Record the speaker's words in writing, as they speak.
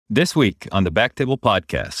This week on the BackTable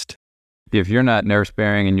podcast. If you're not nerve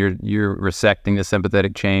sparing and you're resecting the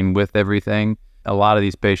sympathetic chain with everything, a lot of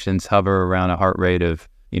these patients hover around a heart rate of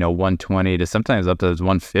 120 to sometimes up to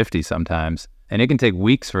 150 sometimes, and it can take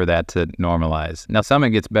weeks for that to normalize. Now, some it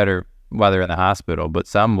gets better while they're in the hospital, but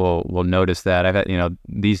some will notice that. I've had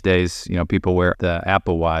these days people wear the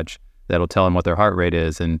Apple Watch that'll tell them what their heart rate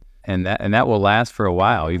is, and that will last for a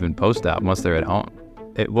while, even post-op once they're at home.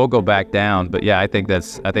 It will go back down, but yeah, I think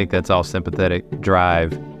that's all sympathetic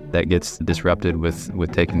drive that gets disrupted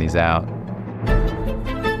with taking these out.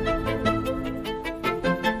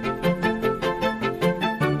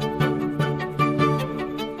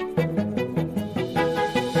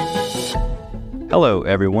 Hello,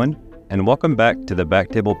 everyone, and welcome back to the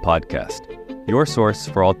BackTable podcast, your source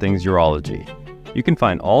for all things urology. You can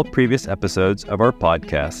find all previous episodes of our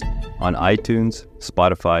podcast on iTunes,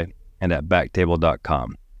 Spotify, and at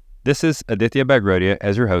backtable.com. This is Aditya Bagrodia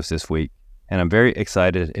as your host this week, and I'm very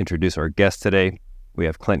excited to introduce our guest today. We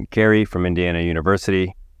have Clint Cary from Indiana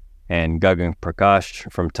University and Gagan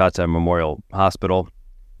Prakash from Tata Memorial Hospital.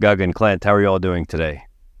 Gagan, Clint, how are you all doing today?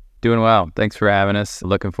 Doing well. Thanks for having us.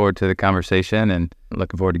 Looking forward to the conversation and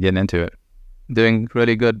looking forward to getting into it. Doing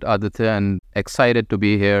really good, Aditya, and excited to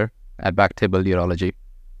be here at BackTable Urology.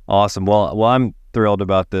 Awesome. Well, I'm thrilled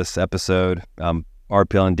about this episode.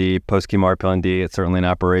 RPLND, Post-Chemo RPLND, it's certainly an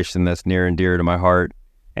operation that's near and dear to my heart.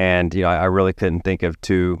 And, I really couldn't think of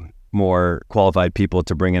two more qualified people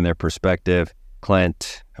to bring in their perspective.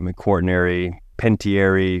 Clint, quaternary,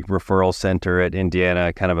 Pentiary Referral Center at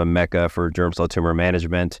Indiana, kind of a mecca for germ cell tumor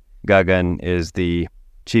management. Gagan is the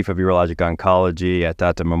Chief of Urologic Oncology at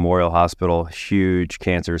Tata Memorial Hospital, huge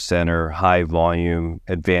cancer center, high volume,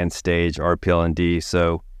 advanced stage RPLND.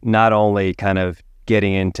 So not only kind of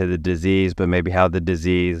getting into the disease, but maybe how the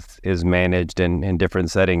disease is managed in different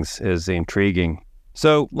settings is intriguing.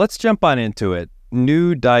 So let's jump on into it.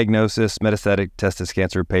 New diagnosis, metastatic testis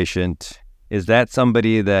cancer patient. Is that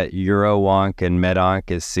somebody that UroOnc and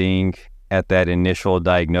MedOnc is seeing at that initial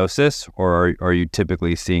diagnosis, or are you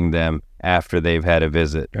typically seeing them after they've had a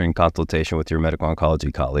visit or in consultation with your medical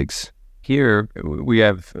oncology colleagues? Here, we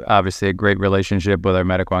have obviously a great relationship with our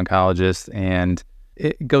medical oncologist, and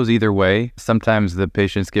it goes either way. Sometimes the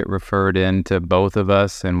patients get referred in to both of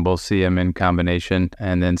us, and we'll see them in combination,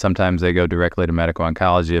 and then sometimes they go directly to medical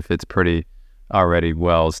oncology. If it's pretty already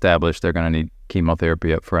well established, they're going to need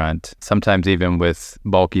chemotherapy up front. Sometimes even with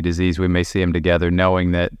bulky disease, we may see them together,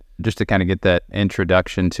 knowing that just to kind of get that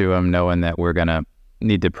introduction to them, knowing that we're going to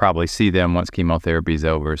need to probably see them once chemotherapy is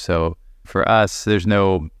over. So for us, there's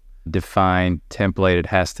no defined template. It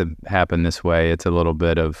has to happen this way. It's a little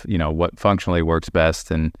bit of, what functionally works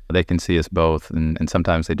best, and they can see us both. And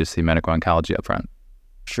sometimes they just see medical oncology up front.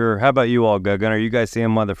 Sure. How about you all, Gagan? Are you guys seeing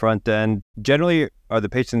them on the front end? Generally, are the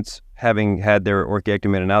patients having had their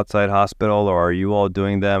orchiectomy in an outside hospital, or are you all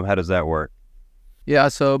doing them? How does that work? Yeah,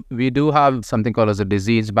 so we do have something called as a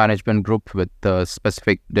disease management group with a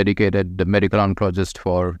specific dedicated medical oncologist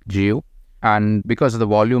for GU. And because of the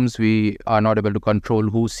volumes, we are not able to control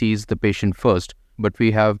who sees the patient first. But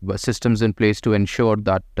we have systems in place to ensure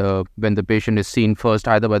that when the patient is seen first,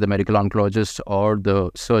 either by the medical oncologist or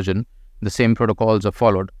the surgeon, the same protocols are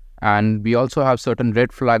followed. And we also have certain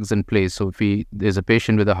red flags in place. So if there's a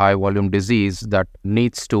patient with a high volume disease that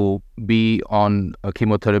needs to be on a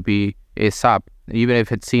chemotherapy ASAP, even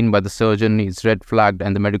if it's seen by the surgeon, it's red flagged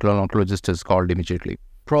and the medical oncologist is called immediately.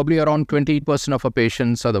 Probably around 20% of our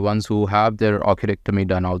patients are the ones who have their orchiectomy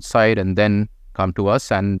done outside and then come to us.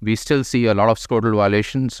 And we still see a lot of scrotal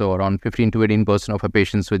violations. So around 15 to 18% of our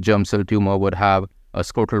patients with germ cell tumor would have a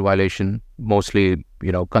scrotal violation, mostly,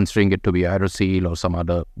 considering it to be hydrocele or some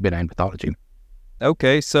other benign pathology.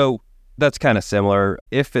 Okay, so that's kind of similar.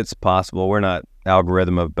 If it's possible, we're not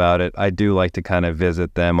algorithm about it. I do like to kind of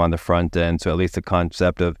visit them on the front end. So at least the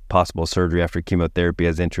concept of possible surgery after chemotherapy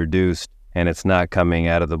is introduced, and it's not coming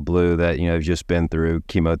out of the blue that, you've just been through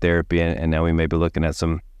chemotherapy and now we may be looking at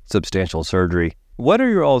some substantial surgery. What are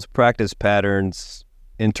your all's practice patterns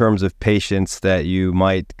in terms of patients that you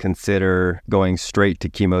might consider going straight to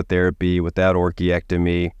chemotherapy without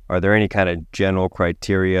orchiectomy? Are there any kind of general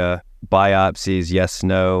criteria? Biopsies, yes,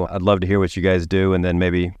 no? I'd love to hear what you guys do and then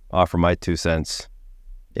maybe offer my 2 cents.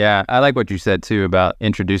 Yeah, I like what you said too about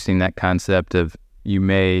introducing that concept of you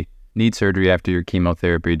may need surgery after your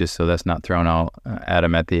chemotherapy, just so that's not thrown out at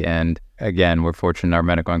them at the end. Again, we're fortunate our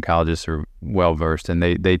medical oncologists are well versed and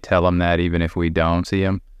they tell them that even if we don't see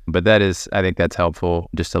them. But I think that's helpful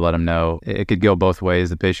just to let them know. It could go both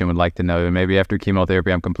ways. The patient would like to know maybe after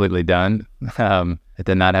chemotherapy I'm completely done, and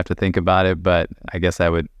then not have to think about it. But I guess I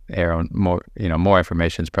would err on more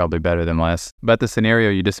information is probably better than less. But the scenario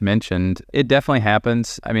you just mentioned, it definitely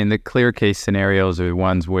happens. I mean, the clear case scenarios are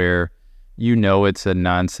ones where it's a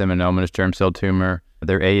non-seminomatous germ cell tumor.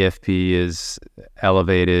 Their AFP is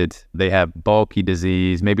elevated. They have bulky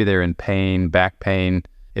disease. Maybe they're in pain, back pain.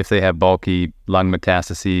 If they have bulky lung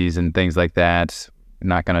metastases and things like that,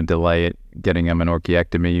 not going to delay it, getting them an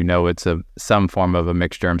orchiectomy. It's some form of a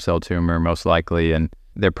mixed germ cell tumor, most likely, and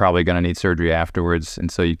they're probably going to need surgery afterwards. And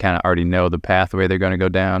so you kind of already know the pathway they're going to go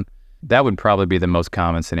down. That would probably be the most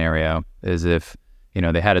common scenario, is if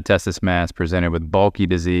they had a testis mass presented with bulky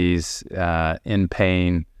disease, in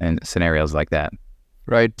pain, and scenarios like that.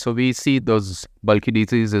 Right. So we see those bulky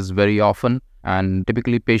diseases very often, and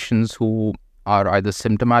typically patients who are either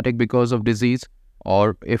symptomatic because of disease,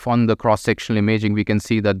 or if on the cross-sectional imaging we can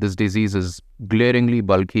see that this disease is glaringly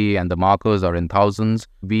bulky and the markers are in thousands,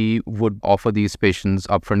 we would offer these patients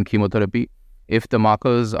upfront chemotherapy. If the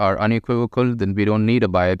markers are unequivocal, then we don't need a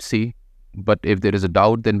biopsy. But if there is a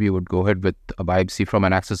doubt, then we would go ahead with a biopsy from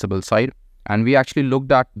an accessible site. And we actually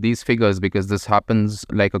looked at these figures because this happens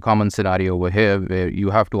like a common scenario over here where you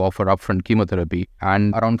have to offer upfront chemotherapy.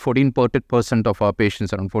 And around 14% of our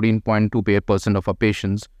patients, around 14.2% of our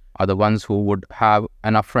patients are the ones who would have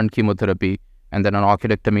an upfront chemotherapy, and then an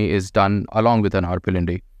orchiectomy is done along with an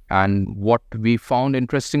RPLND. And what we found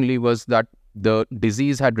interestingly was that the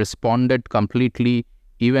disease had responded completely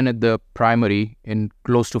even at the primary in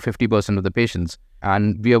close to 50% of the patients.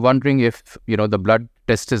 And we are wondering if, the blood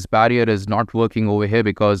testis barrier is not working over here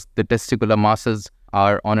because the testicular masses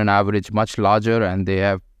are on an average much larger, and they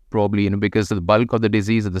have probably, because of the bulk of the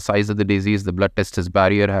disease, the size of the disease, the blood testis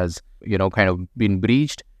barrier has, kind of been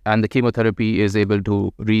breached, and the chemotherapy is able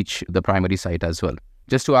to reach the primary site as well.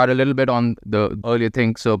 Just to add a little bit on the earlier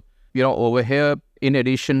thing. So, over here, in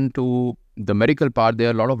addition to the medical part, there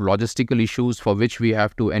are a lot of logistical issues for which we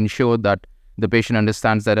have to ensure that the patient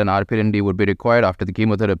understands that an RPLND would be required after the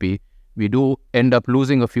chemotherapy. We do end up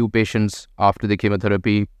losing a few patients after the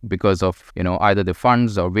chemotherapy because of, either the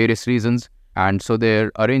funds or various reasons. And so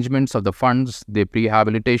their arrangements of the funds, their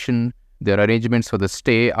prehabilitation, their arrangements for the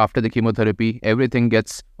stay after the chemotherapy, everything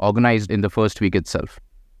gets organized in the first week itself.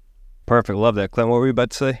 Perfect. Love that. Clint, what were you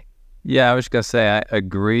about to say? Yeah, I was going to say, I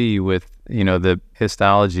agree with, the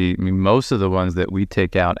histology. I mean, most of the ones that we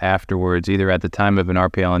take out afterwards, either at the time of an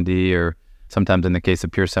RPLND or sometimes in the case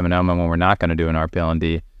of pure seminoma when we're not going to do an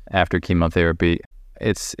RPLND after chemotherapy,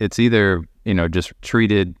 it's either, just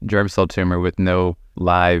treated germ cell tumor with no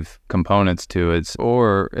live components to it,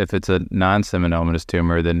 or if it's a non-seminomatous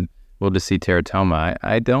tumor, then we'll just see teratoma.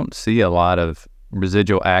 I don't see a lot of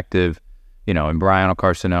residual active, embryonal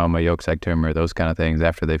carcinoma, yolk sac tumor, those kind of things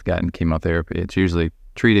after they've gotten chemotherapy. It's usually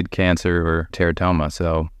treated cancer or teratoma.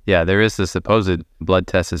 So yeah, there is the supposed blood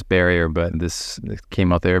testis barrier, but this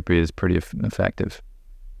chemotherapy is pretty effective.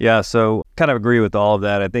 Yeah, so kind of agree with all of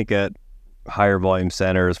that. I think at higher volume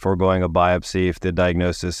centers, foregoing a biopsy if the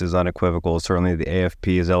diagnosis is unequivocal, certainly the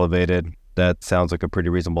AFP is elevated. That sounds like a pretty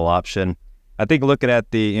reasonable option. I think looking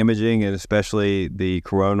at the imaging, and especially the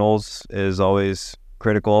coronals, is always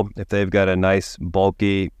critical. If they've got a nice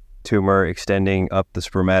bulky tumor extending up the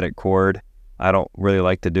spermatic cord, I don't really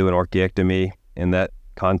like to do an orchiectomy in that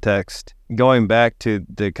context. Going back to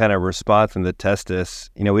the kind of response in the testis,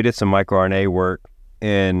 we did some microRNA work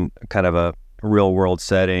in kind of a real world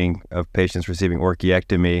setting of patients receiving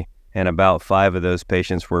orchiectomy, and about 5 of those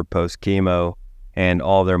patients were post-chemo, and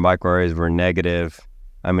all their microRNAs were negative.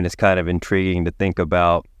 I mean, it's kind of intriguing to think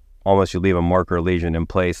about almost you leave a marker lesion in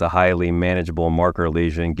place, a highly manageable marker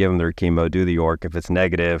lesion, give them their chemo, do the orc. If it's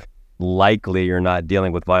negative, likely you're not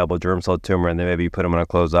dealing with viable germ cell tumor, and then maybe you put them on a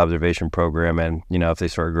closed observation program, and if they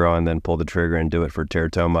start growing, then pull the trigger and do it for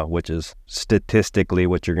teratoma, which is statistically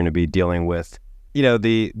what you're going to be dealing with.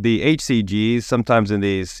 The HCGs, sometimes in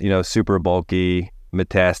these, super bulky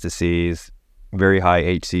metastases, very high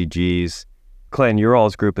HCGs, Clint, your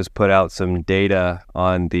all's group has put out some data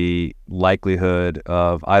on the likelihood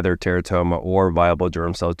of either teratoma or viable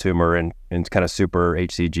germ cell tumor in kind of super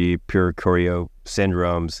HCG, pure chorio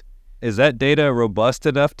syndromes. Is that data robust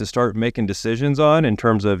enough to start making decisions on in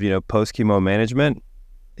terms of, post-chemo management?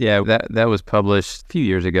 Yeah, that was published a few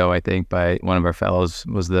years ago, I think, by one of our fellows,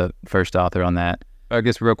 was the first author on that. I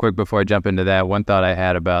guess real quick before I jump into that, one thought I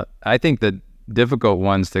had about, I think the difficult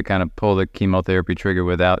ones to kind of pull the chemotherapy trigger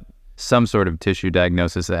without some sort of tissue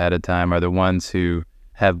diagnosis ahead of time are the ones who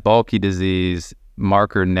have bulky disease,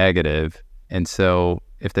 marker negative. And so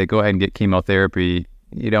if they go ahead and get chemotherapy,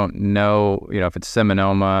 you don't know, if it's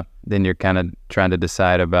seminoma, then you're kind of trying to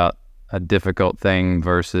decide about a difficult thing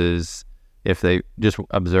versus if they just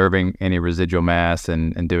observing any residual mass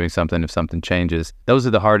and doing something if something changes. Those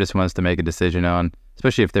are the hardest ones to make a decision on,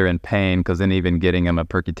 especially if they're in pain, because then even getting them a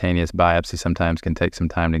percutaneous biopsy sometimes can take some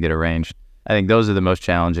time to get arranged. I think those are the most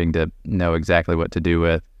challenging to know exactly what to do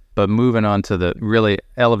with. But moving on to the really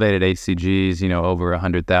elevated HCGs, over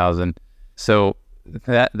 100,000. So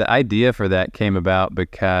the idea for that came about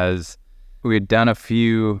because we had done a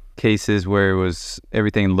few cases where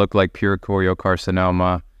everything looked like pure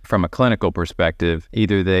choriocarcinoma from a clinical perspective.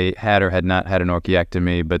 Either they had or had not had an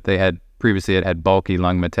orchiectomy, but they had previously had bulky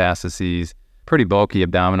lung metastases, pretty bulky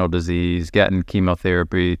abdominal disease, gotten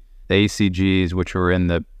chemotherapy. The HCGs, which were in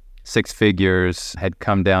the 6 figures, had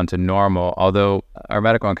come down to normal, although our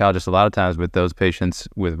medical oncologists, a lot of times with those patients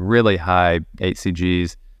with really high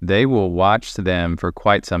HCGs, they will watch them for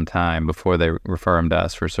quite some time before they refer them to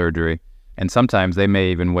us for surgery. And sometimes they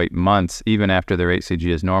may even wait months, even after their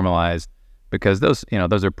HCG is normalized, because those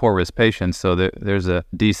are poor risk patients. So there's a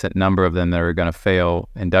decent number of them that are going to fail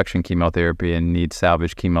induction chemotherapy and need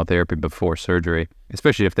salvage chemotherapy before surgery,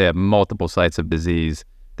 especially if they have multiple sites of disease.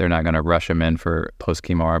 They're not going to rush them in for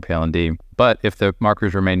post-chemo RPLND. But if the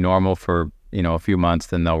markers remain normal for a few months,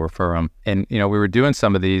 then they'll refer them. And we were doing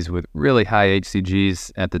some of these with really high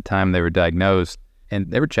HCGs at the time they were diagnosed, and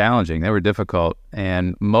they were challenging. They were difficult,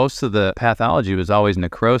 and most of the pathology was always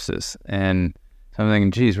necrosis. And so I'm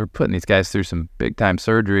thinking, geez, we're putting these guys through some big time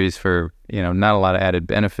surgeries for not a lot of added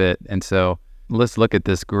benefit. And so let's look at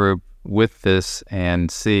this group with this and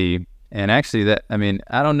see. And actually,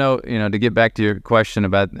 I don't know, to get back to your question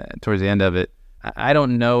about towards the end of it, I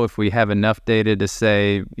don't know if we have enough data to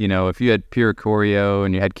say, if you had pure choreo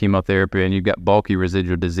and you had chemotherapy and you've got bulky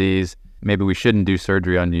residual disease, maybe we shouldn't do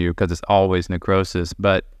surgery on you because it's always necrosis.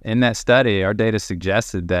 But in that study, our data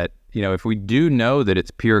suggested that, if we do know that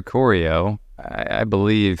it's pure choreo, I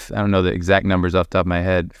believe, I don't know the exact numbers off the top of my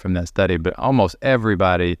head from that study, but almost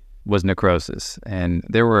everybody was necrosis. And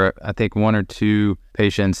there were, I think, 1 or 2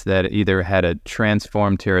 patients that either had a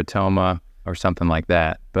transformed teratoma or something like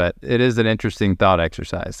that. But it is an interesting thought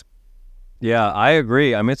exercise. Yeah, I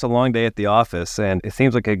agree. It's a long day at the office, and it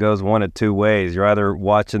seems like it goes one of 2 ways. You're either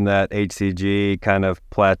watching that HCG kind of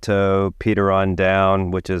plateau, peter on down,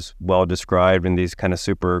 which is well described in these kind of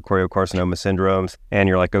super choriocarcinoma syndromes, and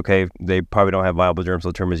you're like, okay, they probably don't have viable germ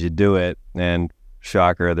cell tumors. You do it, and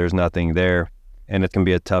shocker, there's nothing there, and it can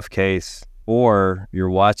be a tough case. Or you're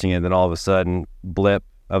watching it, and then all of a sudden, blip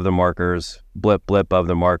of the markers, blip of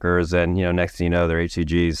the markers, and next thing you know, their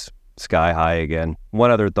HCG's sky high again. One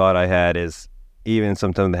other thought I had is even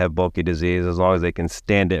sometimes they have bulky disease, as long as they can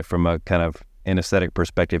stand it from a kind of anesthetic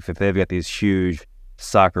perspective, if they've got these huge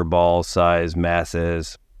soccer ball size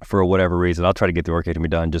masses for whatever reason, I'll try to get the orchiectomy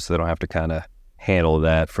done just so they don't have to kind of handle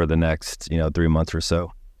that for the next 3 months or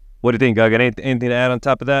so. What do you think, Gagan? Anything to add on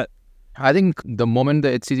top of that? I think the moment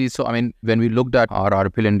the HCG, when we looked at our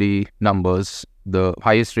RPLND numbers, the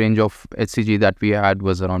highest range of HCG that we had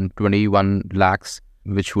was around 21 lakhs,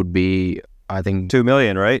 which would be, I think... 2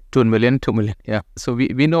 million, right? 2 million, yeah. So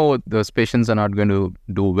we know those patients are not going to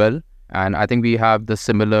do well. And I think we have the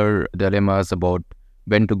similar dilemmas about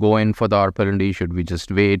when to go in for the RPLND. Should we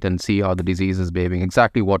just wait and see how the disease is behaving?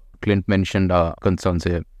 Exactly what Clint mentioned are concerns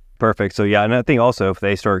here. Perfect. So yeah, and I think also if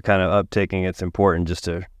they start kind of uptaking, it's important just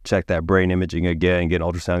to check that brain imaging again, get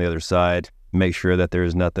ultrasound on the other side, make sure that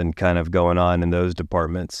there's nothing kind of going on in those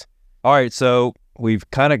departments. All right, so we've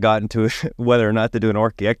kind of gotten to whether or not to do an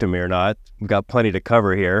orchiectomy or not. We've got plenty to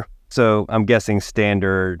cover here. So I'm guessing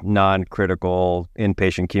standard, non-critical,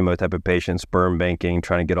 inpatient chemo type of patient, sperm banking,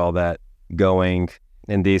 trying to get all that going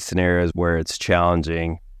in these scenarios where it's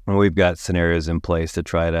challenging. And we've got scenarios in place to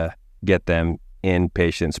try to get them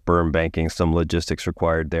inpatient sperm banking, some logistics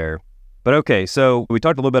required there. But okay, so we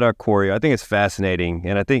talked a little bit about choreo. I think it's fascinating.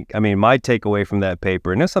 And my takeaway from that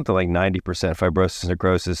paper, and it's something like 90% fibrosis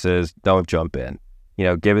necrosis, is don't jump in.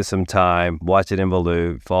 Give it some time, watch it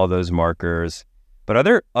involute, follow those markers. But are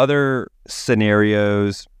there other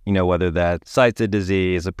scenarios, whether that's sites of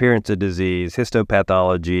disease, appearance of disease,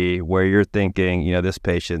 histopathology, where you're thinking, this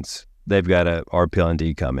patient's, they've got a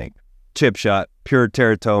RPLND coming. Chip shot, pure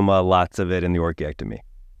teratoma, lots of it in the orchiectomy.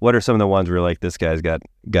 What are some of the ones where this guy's got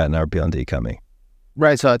an RPLND coming?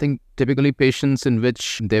 Right. So I think typically patients in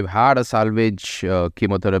which they've had a salvage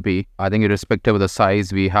chemotherapy, I think irrespective of the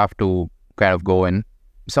size, we have to kind of go in.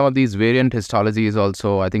 Some of these variant histologies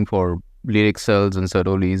also, I think for lyric cells and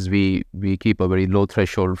Sertoli's, we keep a very low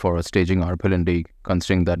threshold for staging RPLND,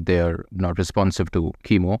 considering that they are not responsive to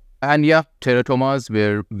chemo. And yeah, teratomas,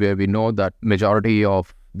 where we know that majority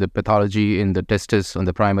of the pathology in the testis on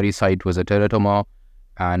the primary site was a teratoma,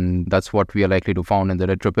 and that's what we are likely to find in the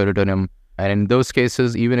retroperitoneum. And in those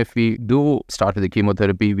cases, even if we do start with the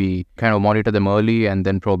chemotherapy, we kind of monitor them early and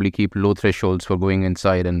then probably keep low thresholds for going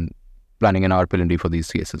inside and planning an RPLND for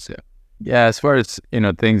these cases. Yeah. Yeah, as far as,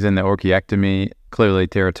 things in the orchiectomy, clearly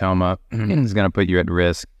teratoma is going to put you at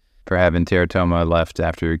risk for having teratoma left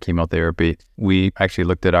after chemotherapy. We actually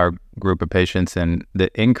looked at our group of patients, and the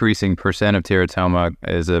increasing percent of teratoma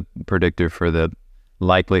is a predictor for the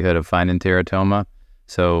likelihood of finding teratoma.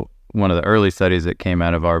 So one of the early studies that came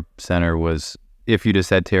out of our center was if you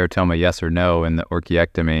just had teratoma, yes or no, in the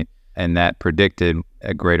orchiectomy, and that predicted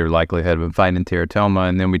a greater likelihood of finding teratoma.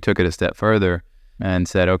 And then we took it a step further and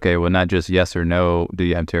said, okay, well, not just yes or no, do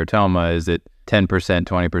you have teratoma? Is it 10%,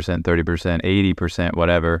 20%, 30%, 80%,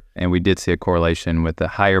 whatever? And we did see a correlation with the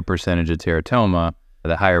higher percentage of teratoma, in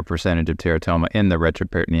the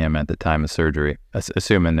retroperitoneum at the time of surgery,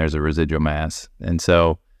 assuming there's a residual mass. And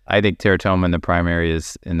so I think teratoma in the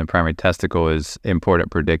primary testicle is an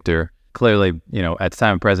important predictor. Clearly, at the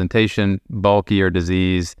time of presentation, bulky or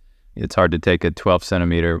disease, it's hard to take a 12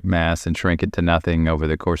 centimeter mass and shrink it to nothing over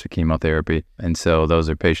the course of chemotherapy. And so those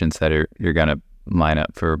are patients that you're going to line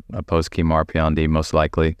up for a post-chemo RPLND most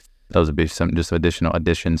likely. Those would be some just additional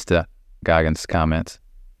additions to Gagan's comments.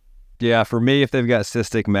 Yeah, for me, if they've got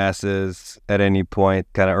cystic masses at any point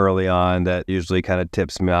kind of early on, that usually kind of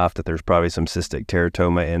tips me off that there's probably some cystic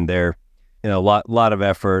teratoma in there. A lot of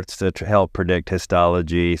efforts to help predict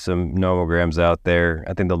histology, some nomograms out there.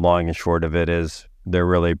 I think the long and short of it is they're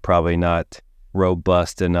really probably not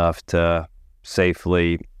robust enough to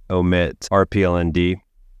safely omit RPLND.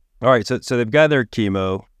 All right, so they've got their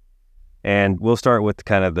chemo, and we'll start with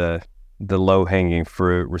kind of the low-hanging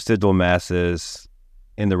fruit, residual masses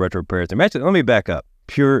in the retroperitoneum. Actually, let me back up.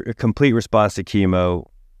 Complete response to chemo,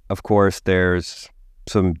 of course, there's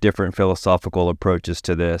some different philosophical approaches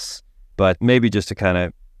to this, but maybe just to kind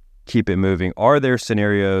of keep it moving, are there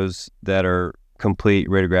scenarios that are complete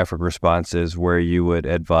radiographic responses where you would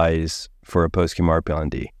advise for a post-chemo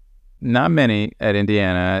RPLND? Not many at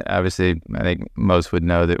Indiana. Obviously, I think most would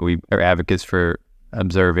know that we are advocates for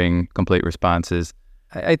observing complete responses.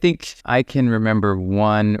 I think I can remember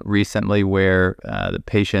one recently where the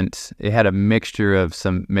patient, it had a mixture of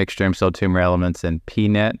some mixed germ cell tumor elements and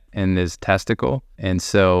PNET in his testicle. And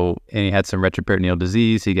he had some retroperitoneal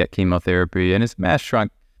disease. He got chemotherapy, and his mass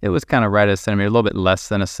shrunk. It was kind of right at a centimeter, a little bit less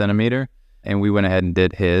than a centimeter. And we went ahead and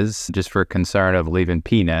did his just for concern of leaving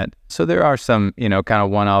PNET. So there are some, kind of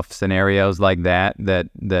one-off scenarios like that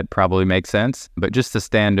probably make sense. But just the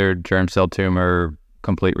standard germ cell tumor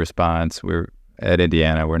complete response, at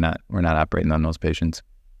Indiana, we're not operating on those patients.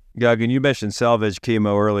 Gagan, you mentioned salvage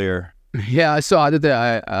chemo earlier. Yeah, so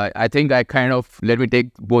Aditya, I think I kind of, let me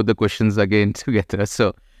take both the questions again together.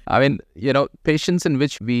 So, patients in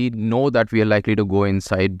which we know that we are likely to go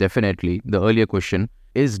inside, definitely, the earlier question,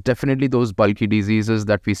 is definitely those bulky diseases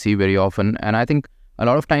that we see very often. And I think a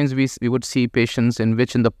lot of times we would see patients in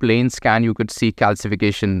which in the plain scan you could see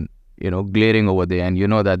calcification, glaring over there. And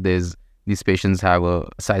that these patients have a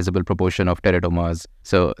sizable proportion of teratomas.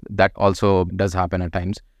 So that also does happen at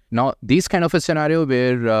times. Now, these kind of a scenario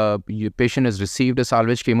where your patient has received a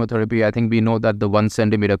salvage chemotherapy, I think we know that the 1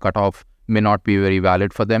 centimeter cutoff may not be very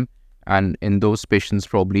valid for them. And in those patients,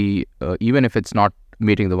 probably, even if it's not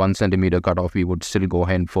meeting the 1 centimeter cutoff, we would still go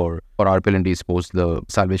ahead for RPLNDs post the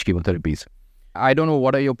salvage chemotherapies. I don't know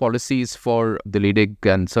what are your policies for the Leydig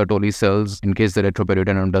and Sertoli cells in case the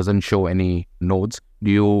retroperitoneum doesn't show any nodes. Do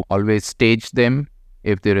you always stage them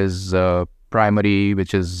if there is a primary,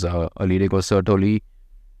 which is a Leydig or Sertoli?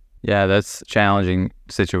 Yeah, that's a challenging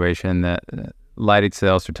situation. That Leydig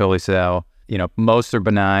cell, Sertoli cell, most are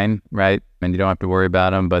benign, right? And you don't have to worry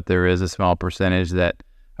about them, but there is a small percentage that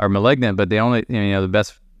are malignant. But the only, the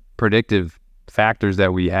best predictive factors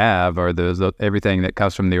that we have are everything that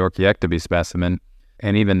comes from the orchiectomy specimen,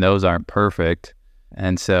 and even those aren't perfect.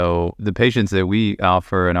 And so the patients that we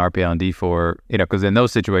offer an RPLND for, because in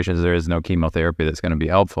those situations there is no chemotherapy that's going to be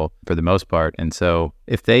helpful for the most part. And so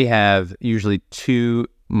if they have usually 2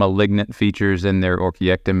 malignant features in their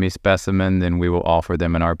orchiectomy specimen, then we will offer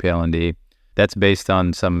them an RPLND. That's based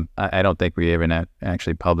on I don't think we even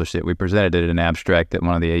actually published it. We presented it in an abstract at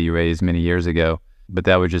one of the AUAs many years ago, but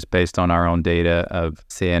that was just based on our own data of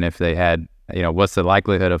seeing if they had, what's the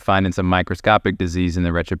likelihood of finding some microscopic disease in the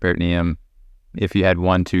retroperitoneum if you had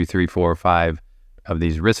 1, 2, 3, 4, or 5 of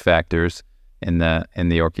these risk factors in the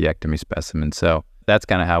orchiectomy specimen. So that's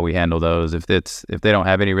kind of how we handle those. If they don't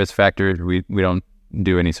have any risk factors, we don't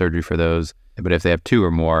do any surgery for those. But if they have 2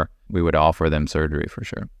 or more, we would offer them surgery for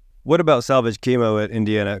sure. What about salvage chemo at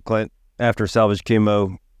Indiana, Clint? After salvage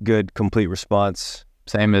chemo, good complete response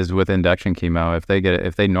Same as with induction chemo. If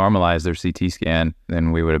they normalize their CT scan,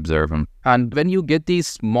 then we would observe them. And when you get these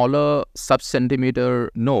smaller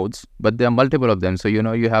sub-centimeter nodes, but there are multiple of them, so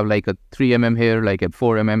you have like a 3 mm here, like a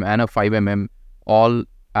 4 mm and a 5 mm, all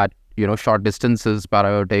at short distances,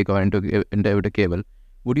 para-aortic or intra-aortic cable.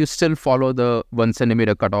 Would you still follow the 1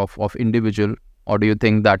 centimeter cutoff of individual, or do you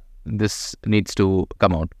think that this needs to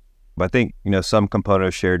come out? I think, some component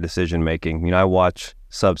of shared decision making. I watch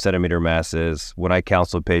sub-centimeter masses. When I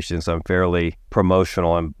counsel patients, I'm fairly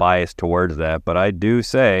promotional and biased towards that. But I do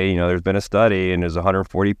say, there's been a study and there's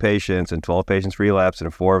 140 patients and 12 patients relapsed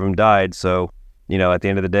and 4 of them died. So, at the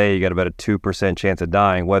end of the day, you got about a 2% chance of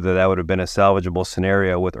dying. Whether that would have been a salvageable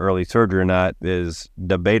scenario with early surgery or not is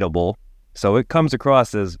debatable. So it comes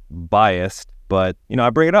across as biased, but, I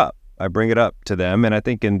bring it up. I bring it up to them. And I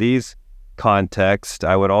think in these contexts,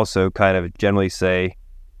 I would also kind of generally say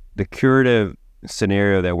the curative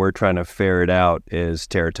scenario that we're trying to ferret out is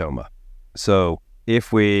teratoma. So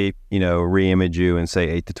if we, re-image you and say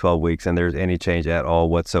 8 to 12 weeks and there's any change at all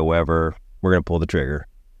whatsoever, we're going to pull the trigger.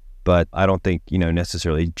 But I don't think,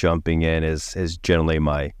 necessarily jumping in is generally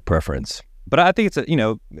my preference. But I think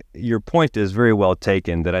it's, your point is very well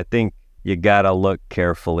taken, that I think you got to look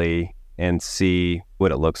carefully and see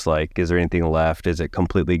what it looks like. Is there anything left? Is it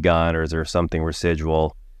completely gone, or is there something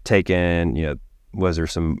residual taken? Was there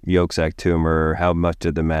some yolk sac tumor? How much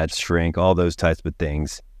did the match shrink? All those types of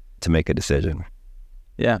things to make a decision.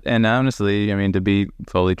 Yeah, and honestly, to be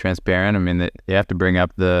fully transparent, that you have to bring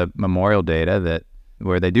up the Memorial data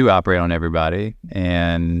where they do operate on everybody,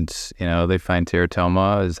 and they find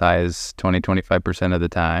teratoma as high as 20-25% of the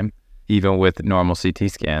time, even with normal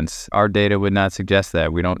CT scans. Our data would not suggest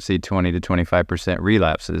that. We don't see 20 to 25%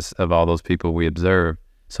 relapses of all those people we observe.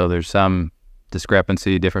 So there's some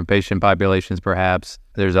discrepancy, different patient populations perhaps.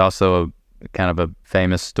 There's also a kind of a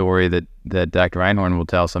famous story that Dr. Einhorn will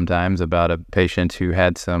tell sometimes about a patient who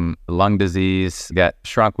had some lung disease, got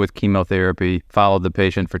shrunk with chemotherapy, followed the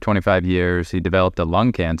patient for 25 years. He developed a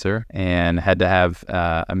lung cancer and had to have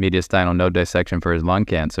a mediastinal node dissection for his lung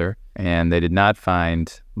cancer. And they did not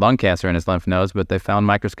find lung cancer in his lymph nodes, but they found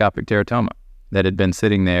microscopic teratoma that had been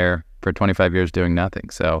sitting there for 25 years doing nothing.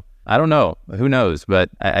 So I don't know. Who knows? But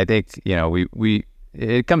I think,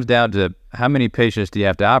 it comes down to how many patients do you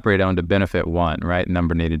have to operate on to benefit one, right?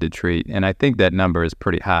 Number needed to treat. And I think that number is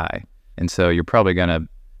pretty high. And so you're probably going to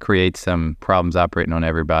create some problems operating on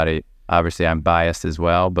everybody. Obviously, I'm biased as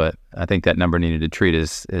well, but I think that number needed to treat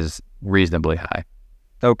is reasonably high.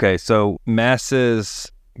 Okay, so masses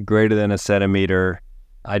greater than 1 centimeter.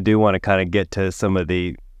 I do want to kind of get to some of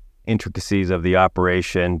the intricacies of the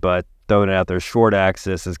operation, but throwing it out there, short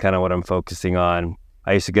axis is kind of what I'm focusing on.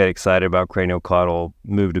 I used to get excited about craniocaudal,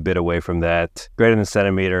 moved a bit away from that. Greater than 1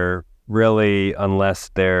 centimeter, really, unless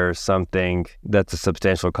there's something that's a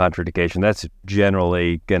substantial contraindication, that's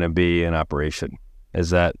generally going to be an operation. Is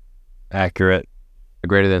that accurate?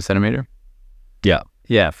 Greater than 1 centimeter? Yeah.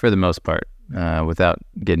 Yeah, for the most part. Without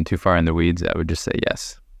getting too far in the weeds, I would just say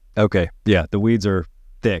yes. Okay. Yeah, the weeds are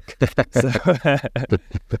thick. So,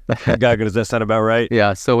 Gagan, does that sound about right?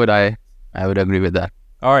 Yeah, so would I. I would agree with that.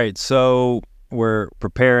 All right, so we're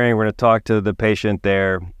preparing. We're going to talk to the patient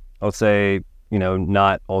there. Let's say,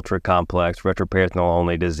 not ultra complex, retroperitoneal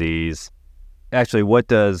only disease. Actually, what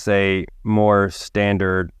does a more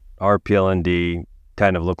standard RPLND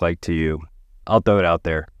kind of look like to you? I'll throw it out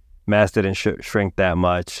there. Mass didn't shrink that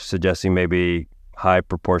much, suggesting maybe high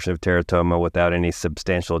proportion of teratoma without any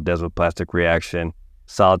substantial desmoplastic reaction.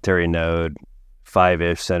 Solitary node,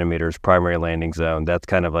 5-ish centimeters, primary landing zone. That's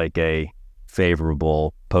kind of like a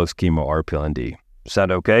favorable post-chemo RPLND.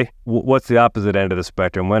 Sound okay? What's the opposite end of the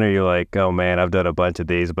spectrum? When are you like, oh man, I've done a bunch of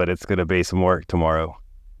these, but it's going to be some work tomorrow?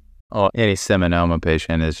 Oh, any seminoma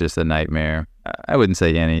patient is just a nightmare. I wouldn't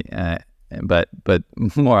say any, but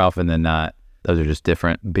more often than not, those are just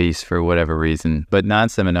different beasts for whatever reason. But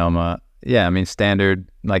non-seminoma, standard,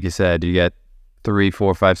 like you said, you get 3,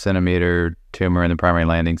 4, 5 centimeter tumor in the primary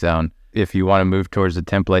landing zone. If you want to move towards the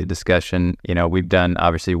template discussion, we've done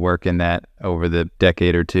obviously work in that over the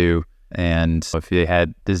decade or two. And if you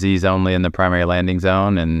had disease only in the primary landing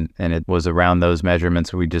zone and it was around those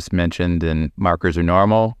measurements we just mentioned and markers are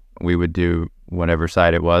normal, we would do whatever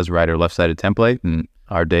side it was, right or left-sided template. And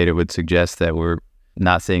our data would suggest that we're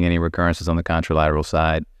not seeing any recurrences on the contralateral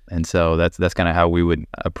side. And so that's kind of how we would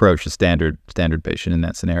approach a standard patient in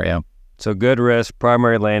that scenario. So good risk,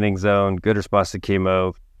 primary landing zone, good response to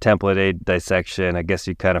chemo, templated dissection. I guess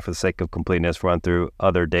you kind of, for the sake of completeness, run through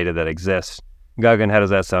other data that exists. Gagan, how does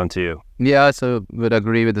that sound to you? Yeah, so would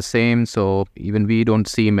agree with the same. So even we don't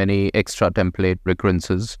see many extra template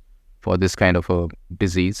recurrences for this kind of a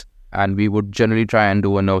disease. And we would generally try and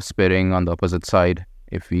do a nerve sparing on the opposite side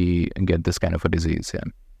if we get this kind of a disease. Yeah.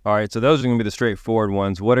 All right, so those are going to be the straightforward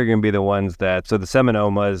ones. What are going to be the ones so the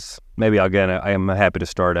seminomas, maybe again, I am happy to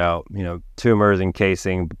start out, tumors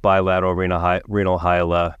encasing bilateral renal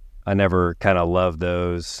hyla. I never kind of love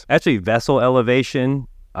those. Actually, vessel elevation,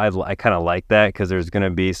 I kind of like that because there's going to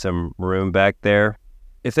be some room back there.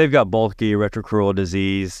 If they've got bulky retrocrural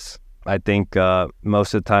disease, I think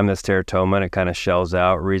most of the time that's teratoma and it kind of shells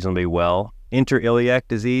out reasonably well. Interiliac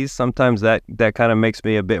disease, sometimes that kind of makes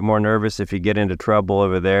me a bit more nervous if you get into trouble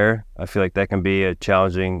over there. I feel like that can be a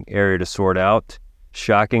challenging area to sort out.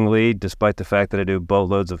 Shockingly, despite the fact that I do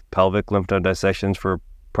boatloads of pelvic lymph node dissections for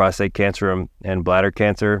prostate cancer and bladder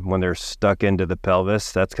cancer, when they're stuck into the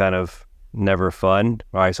pelvis, that's kind of never fun.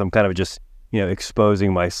 All right, so I'm kind of just,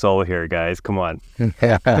 exposing my soul here, guys. Come on.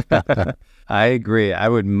 I agree. I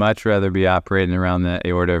would much rather be operating around the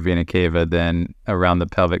aorta or vena cava than around the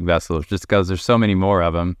pelvic vessels, just because there's so many more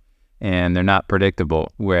of them and they're not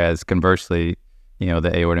predictable. Whereas conversely,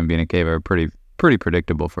 the aorta and vena cava are pretty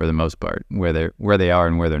predictable for the most part, where they are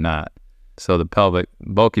and where they're not. So the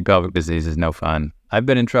bulky pelvic disease is no fun. I've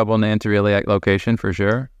been in trouble in the interiliac location for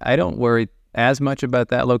sure. I don't worry as much about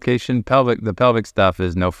that location. The pelvic stuff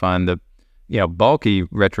is no fun. The bulky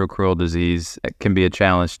retrocrural disease can be a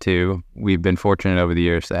challenge too. We've been fortunate over the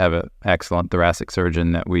years to have an excellent thoracic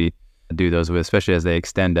surgeon that we do those with, especially as they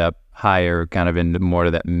extend up higher, kind of into more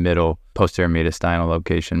to that middle posterior mediastinal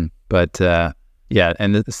location. But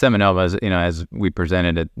and the seminomas, as we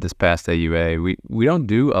presented at this past AUA, we don't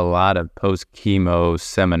do a lot of post-chemo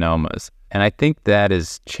seminomas. And I think that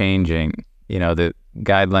is changing. The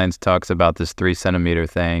guidelines talks about this 3 centimeter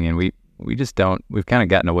thing, and we just don't, we've kind of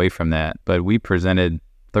gotten away from that. But we presented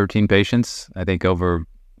 13 patients, I think over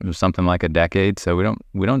something like a decade. So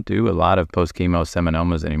we don't do a lot of post-chemo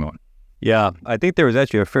seminomas anymore. Yeah, I think there was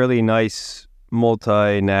actually a fairly nice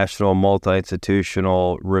multinational,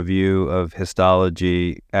 multi-institutional review of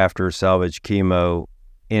histology after salvage chemo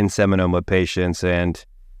in seminoma patients. And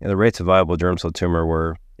the rates of viable germ cell tumor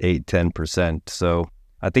were 8-10%. So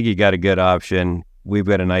I think you got a good option. We've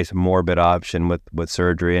got a nice morbid option with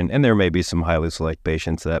surgery, and there may be some highly select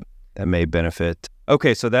patients that may benefit.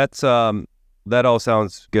 Okay, so that's that all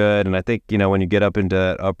sounds good, and I think when you get up into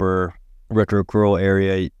that upper retrocrural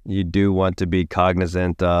area, you do want to be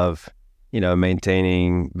cognizant of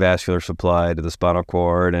maintaining vascular supply to the spinal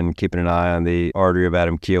cord and keeping an eye on the artery of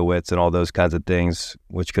Adam Kiewicz and all those kinds of things,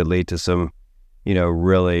 which could lead to some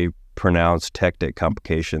really pronounced hectic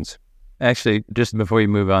complications. Actually, just before you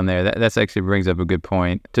move on there, that's actually brings up a good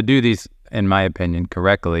point. To do these, in my opinion,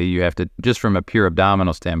 correctly, you have to, just from a pure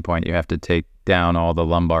abdominal standpoint, you have to take down all the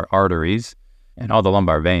lumbar arteries and all the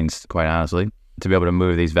lumbar veins, quite honestly, to be able to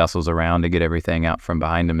move these vessels around to get everything out from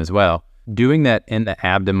behind them as well. Doing that in the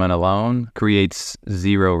abdomen alone creates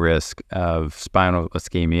zero risk of spinal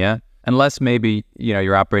ischemia, unless maybe,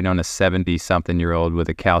 you're operating on a 70-something-year-old with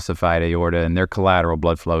a calcified aorta and their collateral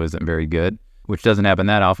blood flow isn't very good, which doesn't happen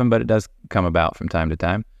that often, but it does come about from time to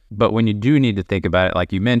time. But when you do need to think about it,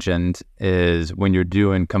 like you mentioned, is when you're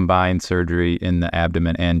doing combined surgery in the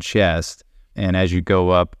abdomen and chest, and as you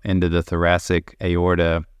go up into the thoracic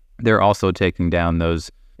aorta, they're also taking down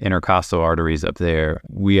those intercostal arteries up there.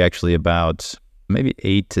 We actually, about maybe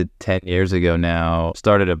 8 to 10 years ago now,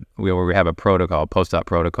 started where we have a protocol, post-op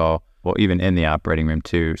protocol, well, even in the operating room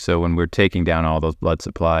too. So when we're taking down all those blood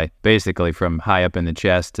supply, basically from high up in the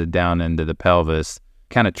chest to down into the pelvis,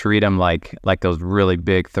 kind of treat them like those really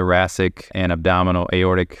big thoracic and abdominal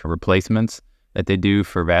aortic replacements that they do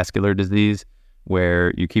for vascular disease,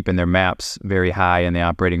 where you're keeping their maps very high in the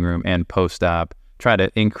operating room and post-op. Try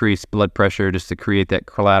to increase blood pressure just to create that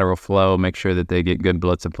collateral flow, make sure that they get good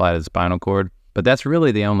blood supply to the spinal cord. But that's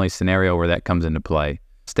really the only scenario where that comes into play.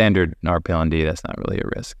 Standard RPLND, that's not really a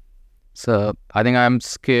risk. So I think I'm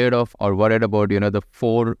scared of or worried about, the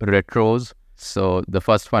 4 retros. So the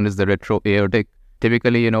first one is the retro-aortic.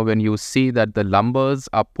 Typically, when you see that the lumbars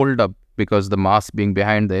are pulled up because the mass being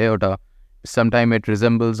behind the aorta, sometimes it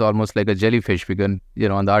resembles almost like a jellyfish. We can,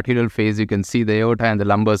 on the arterial phase, you can see the aorta and the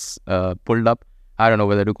lumbars pulled up. I don't know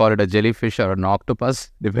whether to call it a jellyfish or an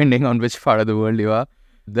octopus, depending on which part of the world you are.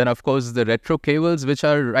 Then, of course, the retrocavals, which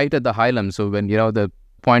are right at the hilum. So when, the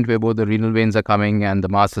point where both the renal veins are coming and the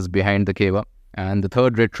mass is behind the cava. And the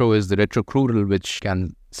third retro is the retrocrural, which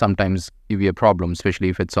can sometimes give you a problem, especially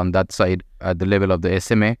if it's on that side at the level of the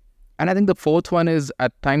SMA. And I think the fourth one is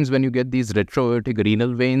at times when you get these retroaortic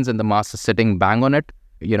renal veins and the mass is sitting bang on it,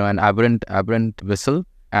 an aberrant vessel,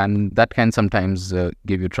 and that can sometimes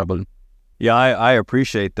give you trouble. Yeah, I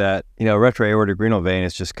appreciate that. Retroaortic renal vein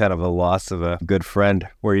is just kind of a loss of a good friend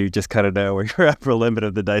where you just kind of know where your upper limit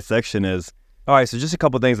of the dissection is. All right, so just a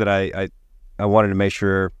couple of things that I wanted to make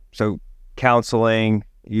sure. So counseling,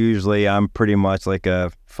 usually I'm pretty much like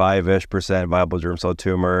a 5-ish% viable germ cell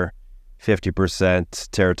tumor, 50%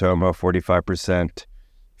 teratoma, 45%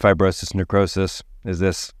 fibrosis necrosis. Is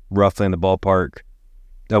this roughly in the ballpark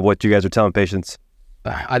of what you guys are telling patients?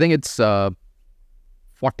 I think it's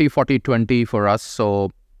 40, 40, 20 for us.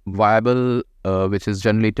 So viable, which is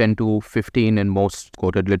generally 10 to 15 in most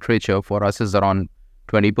quoted literature, for us is around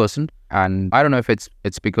 20%. And I don't know if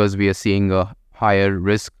it's because we are seeing a higher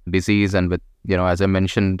risk disease and with, as I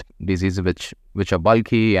mentioned, diseases which are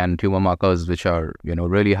bulky and tumor markers which are,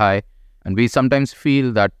 really high. And we sometimes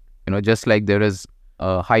feel that, just like there is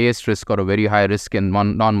a highest risk or a very high risk in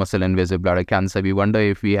non-muscle invasive bladder cancer, we wonder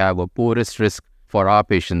if we have a poorest risk for our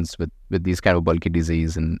patients with these kind of bulky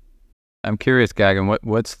disease. And I'm curious, Gagan,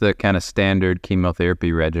 what's the kind of standard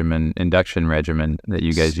chemotherapy regimen, induction regimen that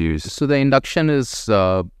you guys use? So the induction is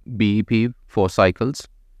BEP, 4 cycles.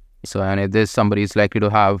 So and if there's somebody is likely to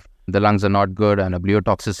have the lungs are not good and a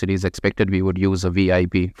bleotoxicity is expected, we would use a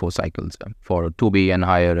VIP 4 cycles for 2B and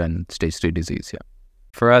higher and stage 3 disease. Yeah.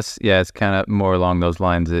 For us, it's kind of more along those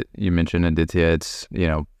lines that you mentioned, Aditya. It's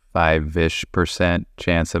 5-ish%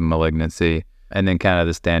 chance of malignancy. And then kind of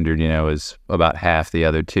the standard, is about half the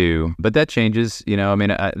other two. But that changes,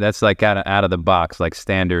 that's like kind of out of the box, like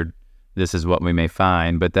standard, this is what we may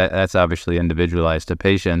find. But that's obviously individualized to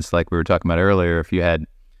patients. Like we were talking about earlier, if you had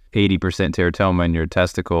 80% teratoma in your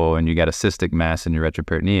testicle and you got a cystic mass in your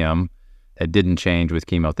retroperitoneum, it didn't change with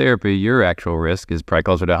chemotherapy, your actual risk is probably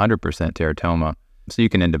closer to 100% teratoma. So you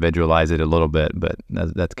can individualize it a little bit, but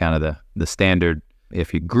that's kind of the standard.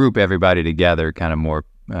 If you group everybody together, kind of more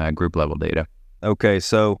group level data. Okay,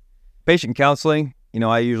 so patient counseling,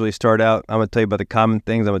 I usually start out, I'm going to tell you about the common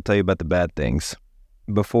things, I'm going to tell you about the bad things.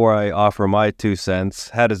 Before I offer my 2 cents,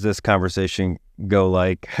 how does this conversation go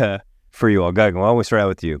like for you all? Gagan, why don't we start out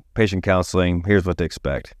with you? Patient counseling, here's what to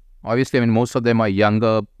expect. Obviously, most of them are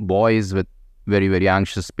younger boys with very, very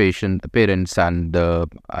anxious parents, and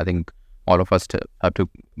I think all of us have to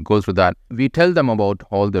go through that. We tell them about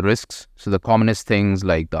all the risks. So the commonest things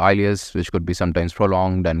like the ileus, which could be sometimes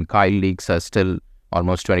prolonged, and chyle leaks are still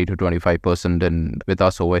almost 20 to 25% with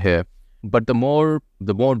us over here. But the more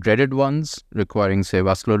dreaded ones requiring, say,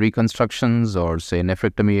 vascular reconstructions or, say,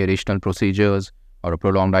 nephrectomy, additional procedures, or a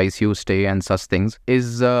prolonged ICU stay and such things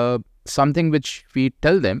is something which we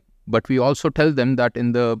tell them. But we also tell them that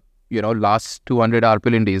in the last 200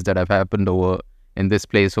 RPLNDs that have happened over in this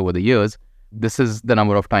place over the years, this is the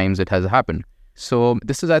number of times it has happened. So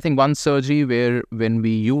this is, I think, one surgery where when we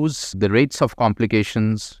use the rates of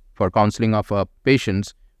complications for counseling of our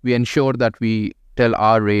patients, we ensure that we tell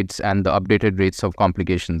our rates and the updated rates of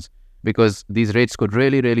complications, because these rates could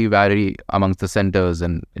really, really vary amongst the centers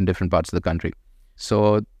and in different parts of the country.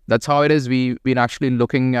 So that's how it is. We've been actually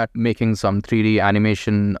looking at making some 3D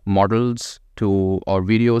animation models or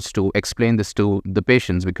videos to explain this to the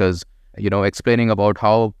patients, because explaining about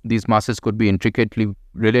how these masses could be intricately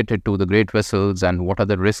related to the great vessels and what are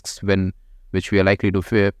the risks which we are likely to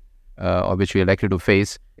fear or which we are likely to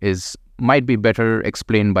face might be better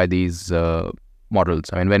explained by these models.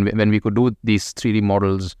 I mean, when we could do these 3D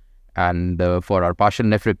models and for our partial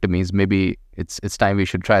nephrectomies, maybe it's time we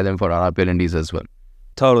should try them for our RPLNDs as well.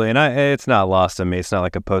 Totally, and it's not lost on me. It's not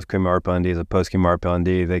like a post-chemo RPLND is a post-chemo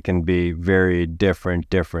RPLND. They can be very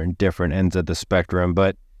different ends of the spectrum,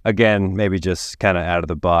 but again, maybe just kind of out of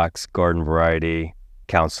the box, garden variety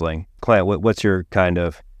counseling. Clint, what's your kind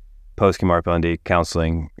of post-chemo RPLND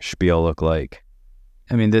counseling spiel look like?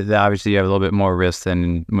 I mean, obviously you have a little bit more risk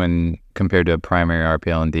than when compared to a primary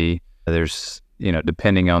RPLND. There's,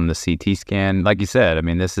 depending on the CT scan, like you said, I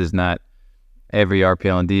mean, this is not, every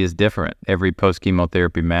RPLND is different. Every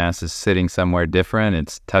post-chemotherapy mass is sitting somewhere different.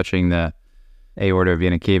 It's touching the aorta or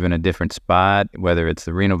vena cava in a different spot, whether it's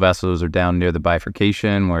the renal vessels or down near the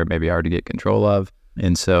bifurcation where it may be hard to get control of.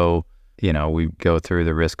 And so, we go through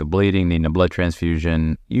the risk of bleeding, needing a blood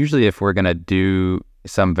transfusion. Usually if we're going to do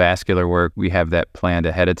some vascular work, we have that planned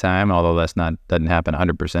ahead of time, although doesn't happen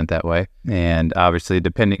 100% that way. And obviously,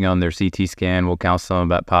 depending on their CT scan, we'll counsel them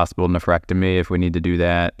about possible nephrectomy if we need to do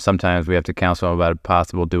that. Sometimes we have to counsel them about a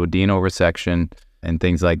possible duodenal resection and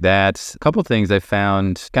things like that. A couple things I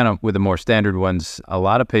found kind of with the more standard ones, a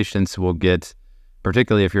lot of patients will get,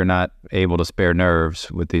 particularly if you're not able to spare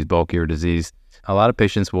nerves with these bulkier disease, a lot of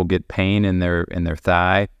patients will get pain in their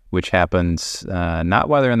thigh, which happens not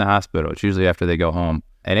while they're in the hospital. It's usually after they go home.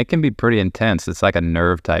 And it can be pretty intense. It's like a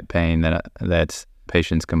nerve type pain that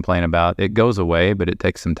patients complain about. It goes away, but it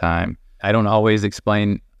takes some time. I don't always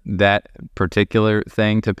explain that particular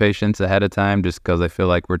thing to patients ahead of time just because I feel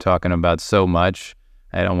like we're talking about so much.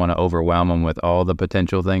 I don't want to overwhelm them with all the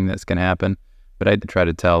potential thing that's going to happen. But I try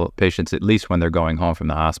to tell patients at least when they're going home from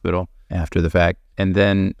the hospital after the fact. And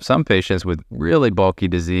then some patients with really bulky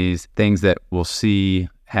disease, things that we'll see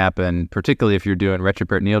happen, particularly if you're doing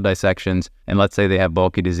retroperitoneal dissections, and let's say they have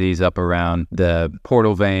bulky disease up around the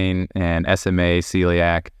portal vein and SMA,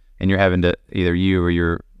 celiac, and you're having to, either you or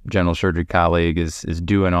your general surgery colleague is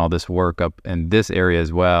doing all this work up in this area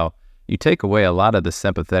as well. You take away a lot of the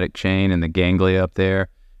sympathetic chain and the ganglia up there.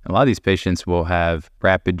 A lot of these patients will have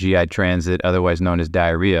rapid GI transit, otherwise known as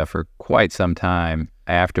diarrhea, for quite some time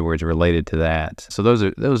afterwards related to that. So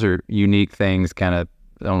those are unique things, kind of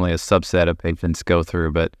only a subset of patients go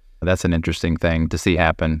through, but that's an interesting thing to see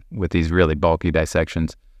happen with these really bulky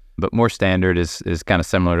dissections. But more standard is kind of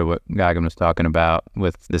similar to what Gagan was talking about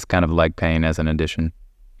with this kind of leg pain as an addition.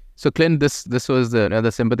 So Clint, this was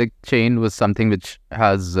the sympathetic chain was something which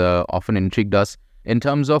has often intrigued us. In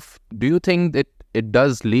terms of, do you think that it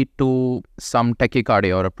does lead to some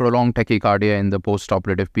tachycardia or a prolonged tachycardia in the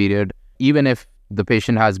post-operative period, even if the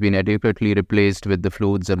patient has been adequately replaced with the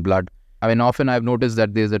fluids and blood? I mean, often I've noticed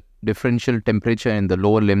that there's a differential temperature in the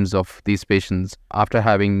lower limbs of these patients after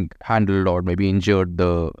having handled or maybe injured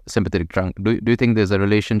the sympathetic trunk. Do you think there's a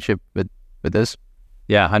relationship with this?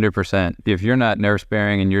 Yeah, 100%. If you're not nerve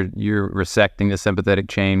sparing and you're resecting the sympathetic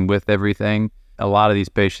chain with everything, a lot of these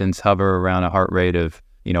patients hover around a heart rate of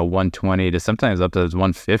 120 to sometimes up to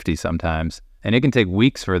 150 sometimes, and it can take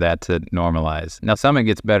weeks for that to normalize. Now, some it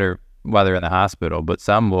gets better while they're in the hospital, but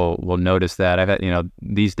some will notice that. I've had,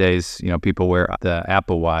 these days, people wear the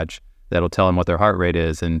Apple Watch that'll tell them what their heart rate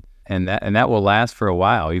is, and that will last for a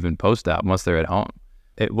while, even post-op, once they're at home.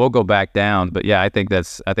 It will go back down, but yeah, I think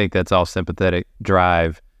that's all sympathetic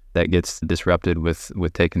drive that gets disrupted with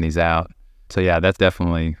taking these out. So yeah, that's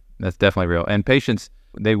definitely real. And patients,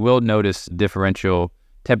 they will notice differential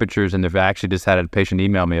temperatures, and they've actually just had a patient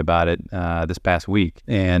email me about it this past week.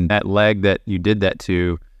 And that leg that you did that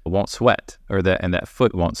to won't sweat, and that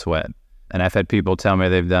foot won't sweat. And I've had people tell me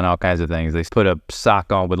they've done all kinds of things. They put a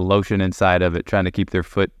sock on with lotion inside of it, trying to keep their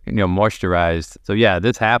foot, moisturized. So yeah,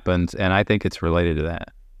 this happens, and I think it's related to that.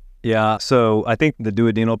 Yeah, so I think the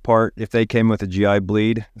duodenal part, if they came with a GI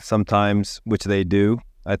bleed, sometimes, which they do,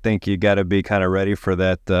 I think you got to be kind of ready for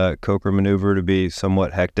that Coker maneuver to be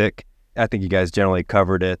somewhat hectic. I think you guys generally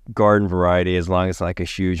covered it. Garden variety, as long as it's like a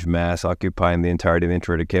huge mass occupying the entirety of the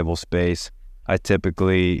introitic cable space. I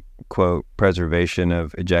typically quote preservation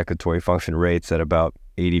of ejaculatory function rates at about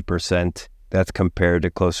 80%. That's compared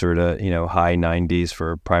to closer to, high 90s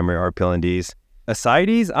for primary RPLNDs.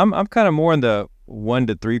 Ascites, I'm kind of more in the 1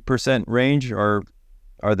 to 3% range are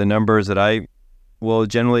the numbers that I will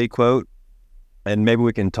generally quote. And maybe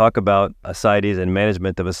we can talk about ascites and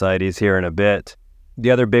management of ascites here in a bit.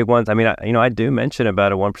 The other big ones, I do mention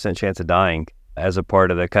about a 1% chance of dying as a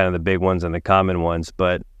part of the kind of the big ones and the common ones.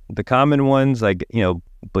 But the common ones, like,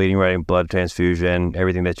 bleeding, red blood transfusion,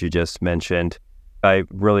 everything that you just mentioned, I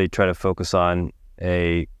really try to focus on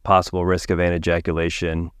a possible risk of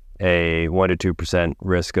anejaculation, a 1 to 2%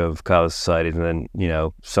 risk of chylous and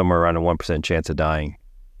then, somewhere around a 1% chance of dying.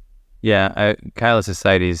 Yeah, chylous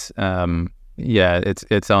ascites,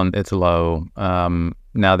 it's low.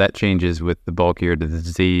 Now that changes with the bulkier the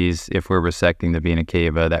disease. If we're resecting the vena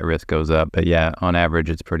cava, that risk goes up. But yeah, on average,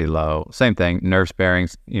 it's pretty low. Same thing, nerve sparing,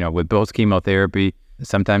 with both chemotherapy,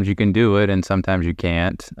 sometimes you can do it and sometimes you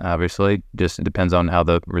can't. Obviously, just depends on how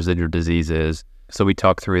the residual disease is. So we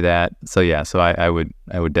talk through that. So yeah, I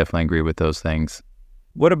would definitely agree with those things.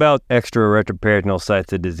 What about extra retroperitoneal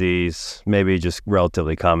sites of disease? Maybe just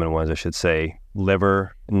relatively common ones, I should say.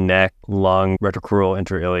 Liver, neck, lung, retrocrural,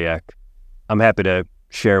 intrailiac. I'm happy to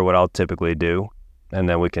share what I'll typically do, and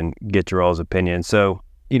then we can get your all's opinion. So,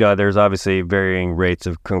 there's obviously varying rates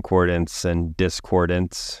of concordance and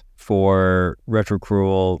discordance for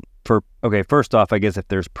retrocrural. First off, I guess if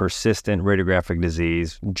there's persistent radiographic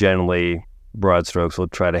disease, generally broad strokes will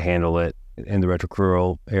try to handle it in the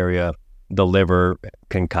retrocrural area. The liver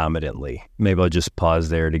concomitantly. Maybe I'll just pause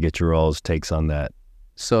there to get your all's takes on that.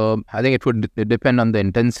 So I think it would depend on the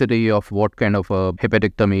intensity of what kind of a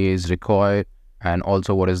hepatectomy is required, and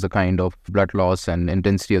also what is the kind of blood loss and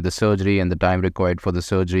intensity of the surgery and the time required for the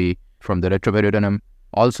surgery from the retroperitoneum.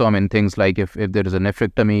 Also, things like if there is a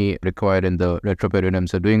nephrectomy required in the retroperitoneum,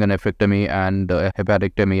 so doing a nephrectomy and a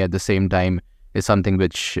hepatectomy at the same time is something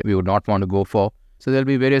which we would not want to go for. So there'll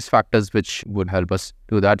be various factors which would help us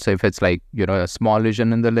do that. So if it's like, a small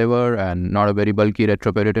lesion in the liver and not a very bulky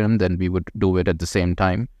retroperitoneum, then we would do it at the same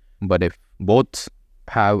time. But if both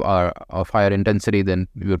have are of higher intensity, then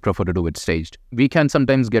we would prefer to do it staged. We can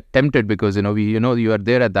sometimes get tempted because, you are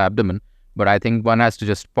there at the abdomen, but I think one has to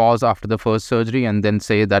just pause after the first surgery and then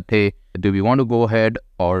say that, hey, do we want to go ahead,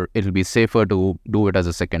 or it'll be safer to do it as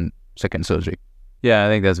a second surgery? Yeah, I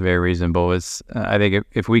think that's very reasonable. I think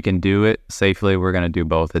if we can do it safely, we're going to do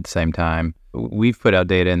both at the same time. We've put out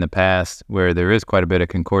data in the past where there is quite a bit of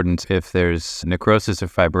concordance. If there's necrosis or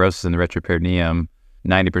fibrosis in the retroperitoneum,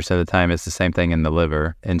 90% of the time it's the same thing in the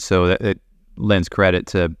liver. And so it lends credit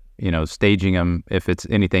to, staging them. If it's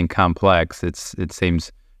anything complex, it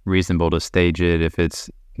seems reasonable to stage it. If it's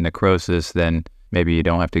necrosis, then maybe you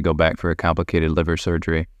don't have to go back for a complicated liver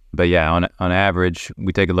surgery. But yeah, on average,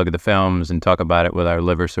 we take a look at the films and talk about it with our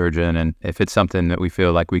liver surgeon. And if it's something that we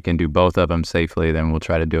feel like we can do both of them safely, then we'll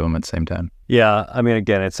try to do them at the same time. Yeah, I mean,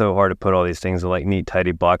 again, it's so hard to put all these things in like neat,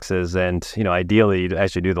 tidy boxes. And, ideally, you'd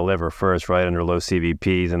actually do the liver first, right, under low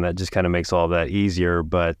CVPs. And that just kind of makes all that easier.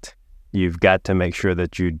 But you've got to make sure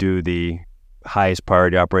that you do the highest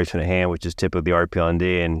priority operation at hand, which is typically the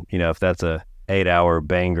RPLND. And, if that's a 8-hour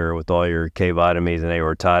banger with all your cavotomies and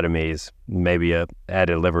aortotomies, maybe a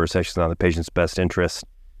added liver resection on the patient's best interest.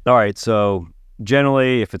 All right, so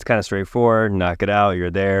generally, if it's kind of straightforward, knock it out,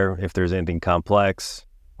 you're there. If there's anything complex,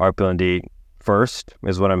 RPLND first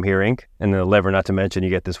is what I'm hearing. And the liver, not to mention, you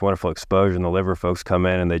get this wonderful exposure, and the liver folks come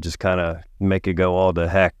in and they just kind of make it go all to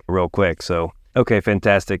heck real quick. So, okay,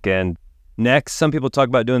 fantastic. And next, some people talk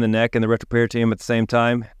about doing the neck and the retroperitoneum at the same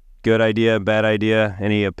time. Good idea, bad idea,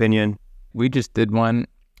 any opinion? We just did one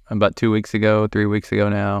about 3 weeks ago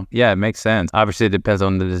now. Yeah, it makes sense. Obviously, it depends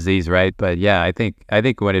on the disease, right? But yeah, I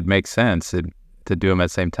think when it makes sense to do them at the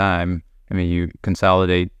same time. I mean, you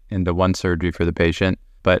consolidate into one surgery for the patient,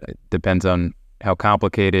 but it depends on how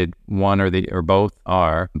complicated one or both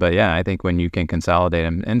are. But yeah, I think when you can consolidate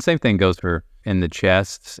them, and same thing goes for in the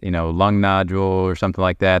chest, lung nodule or something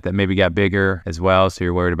like that maybe got bigger as well. So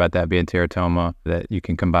you're worried about that being teratoma, that you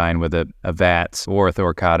can combine with a VATS or a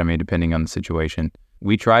thoracotomy, depending on the situation.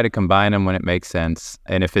 We try to combine them when it makes sense.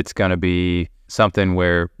 And if it's going to be something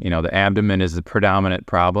where, the abdomen is the predominant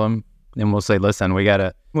problem, then we'll say, listen, we got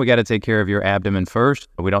to take care of your abdomen first.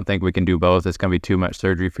 We don't think we can do both. It's going to be too much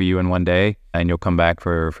surgery for you in one day, and you'll come back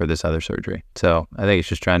for this other surgery. So I think it's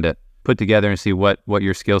just trying to put together and see what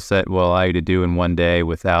your skill set will allow you to do in one day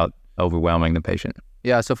without overwhelming the patient.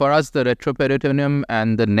 Yeah, so for us, the retroperitoneum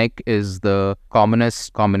and the neck is the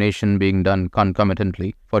commonest combination being done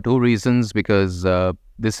concomitantly for two reasons, because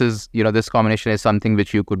this combination is something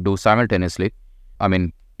which you could do simultaneously. I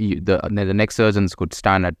mean, the neck surgeons could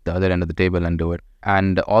stand at the other end of the table and do it.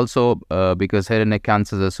 And also because head and neck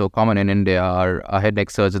cancers are so common in India, our head and neck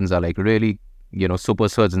surgeons are like really, super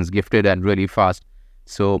surgeons, gifted and really fast.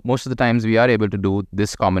 So most of the times we are able to do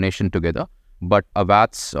this combination together, but a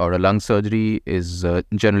VATS or a lung surgery is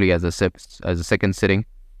generally as a second sitting.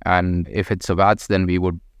 And if it's a VATS, then we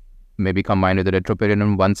would maybe combine with the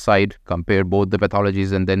retroperitoneum one side, compare both the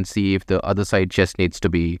pathologies, and then see if the other side chest needs to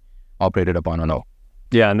be operated upon or no.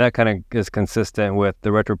 Yeah, and that kind of is consistent with the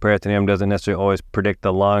retroperitoneum doesn't necessarily always predict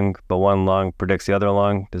the lung, but one lung predicts the other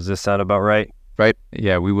lung. Does this sound about right? Right.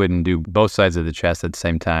 Yeah, we wouldn't do both sides of the chest at the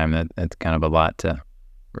same time. That's kind of a lot to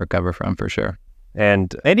recover from, for sure.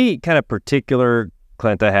 And any kind of particular,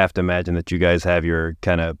 Clint, I have to imagine that you guys have your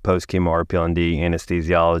kind of post-chemo RPLND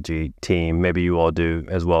anesthesiology team. Maybe you all do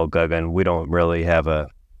as well, Gagan. We don't really have a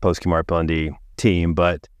post-chemo RPLND team,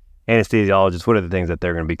 but anesthesiologists, what are the things that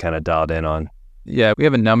they're going to be kind of dialed in on? Yeah, we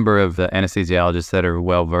have a number of anesthesiologists that are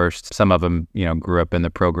well-versed. Some of them, grew up in the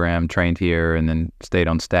program, trained here, and then stayed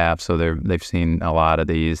on staff, so they've seen a lot of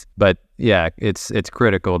these. But yeah, it's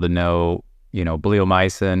critical to know,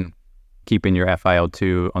 bleomycin, keeping your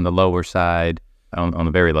FiO2 on the lower side, on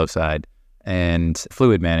the very low side, and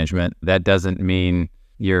fluid management. That doesn't mean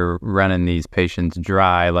you're running these patients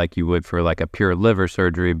dry like you would for like a pure liver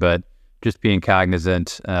surgery, but just being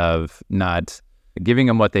cognizant of not giving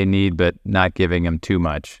them what they need, but not giving them too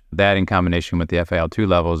much. That in combination with the FiO2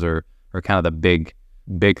 levels are kind of the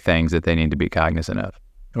big things that they need to be cognizant of.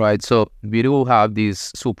 Right. So we do have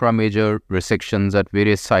these supramajor resections at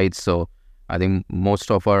various sites. So I think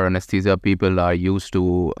most of our anesthesia people are used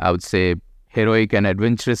to, I would say, heroic and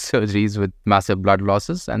adventurous surgeries with massive blood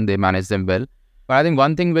losses, and they manage them well. But I think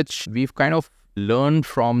one thing which we've kind of learned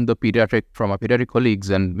from our pediatric colleagues,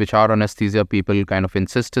 and which our anesthesia people kind of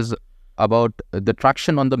insist, is about the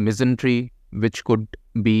traction on the mesentery, which could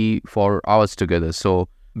be for hours together. So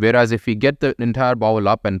whereas if we get the entire bowel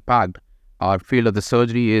up and packed, our field of the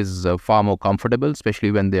surgery is far more comfortable,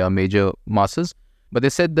 especially when they are major masses. But they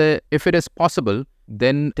said that if it is possible,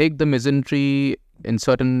 then take the mesentery in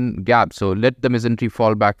certain gaps. So let the mesentery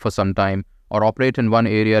fall back for some time, or operate in one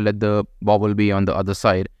area, let the bowel be on the other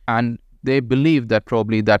side. And they believe that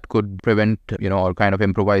probably that could prevent, or kind of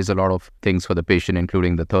improvise a lot of things for the patient,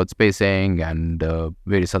 including the third spacing and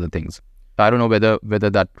various other things. I don't know whether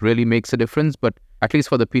that really makes a difference, but at least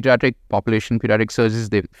for the pediatric population, pediatric surgeons,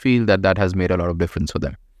 they feel that has made a lot of difference for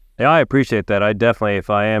them. Yeah, I appreciate that. I definitely, if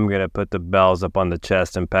I am going to put the bowels up on the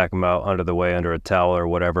chest and pack them out under a towel or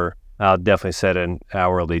whatever, I'll definitely set an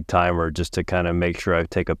hourly timer just to kind of make sure I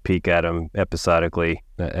take a peek at them episodically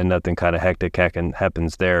and nothing kind of hectic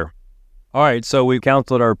happens there. All right, so we've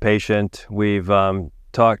counseled our patient. We've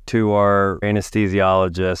talked to our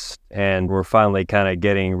anesthesiologist, and we're finally kind of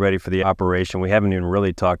getting ready for the operation. We haven't even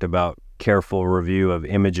really talked about careful review of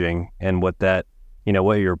imaging and what that,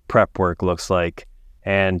 what your prep work looks like.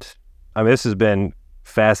 And I mean, this has been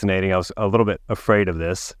fascinating. I was a little bit afraid of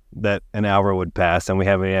this, that an hour would pass and we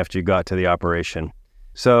haven't actually got to the operation.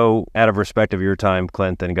 So out of respect of your time,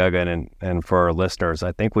 Clint and Gagan, and for our listeners,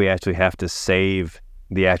 I think we actually have to save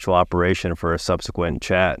the actual operation for a subsequent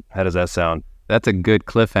chat. How does that sound? That's a good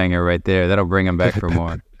cliffhanger right there. That'll bring them back for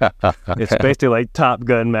more. It's basically like Top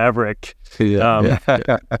Gun Maverick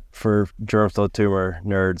for germ cell tumor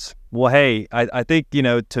nerds. Well, hey, I think,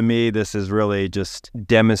 to me, this has really just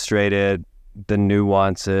demonstrated the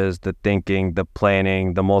nuances, the thinking, the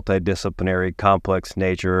planning, the multidisciplinary, complex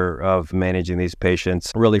nature of managing these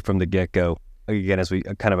patients really from the get-go. Again, as we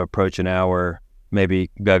kind of approach an hour, maybe,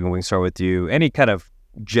 Gagan, we can start with you. Any kind of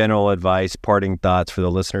general advice, parting thoughts for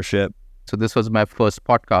the listenership? So this was my first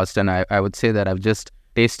podcast, and I would say that I've just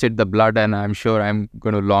tasted the blood, and I'm sure I'm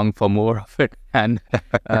going to long for more of it. And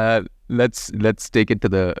let's take it to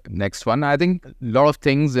the next one. I think a lot of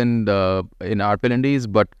things in RPLNDs,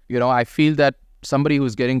 but I feel that somebody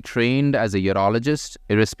who's getting trained as a urologist,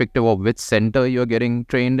 irrespective of which center you're getting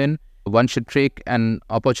trained in, one should take an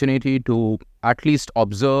opportunity to at least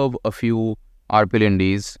observe a few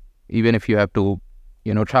RPLNDs, even if you have to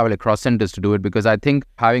travel across centers to do it, because I think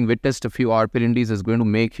having witnessed a few RPLNDs is going to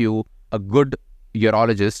make you a good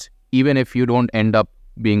urologist, even if you don't end up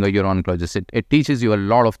being a urooncologist. It teaches you a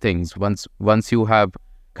lot of things. Once you have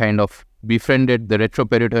kind of befriended the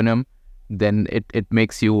retroperitoneum, then it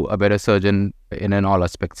makes you a better surgeon in all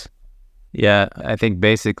aspects. Yeah, I think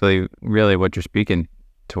basically really what you're speaking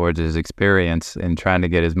towards is experience and trying to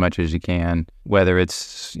get as much as you can, whether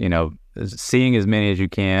it's, seeing as many as you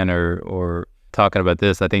can or talking about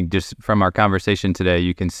this. I think just from our conversation today,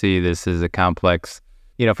 you can see this is a complex,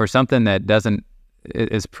 for something that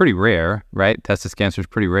is pretty rare, right? Testis cancer is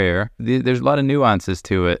pretty rare. There's a lot of nuances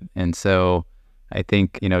to it. And so I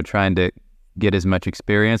think, trying to get as much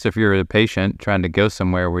experience, if you're a patient, trying to go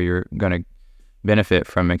somewhere where you're going to benefit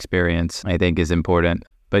from experience, I think is important.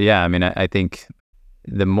 But yeah, I mean, I think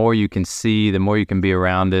the more you can see, the more you can be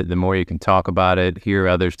around it, the more you can talk about it, hear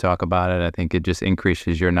others talk about it. I think it just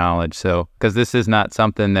increases your knowledge. So, because this is not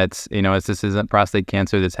something that's, this isn't prostate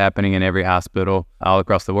cancer that's happening in every hospital all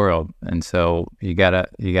across the world. And so you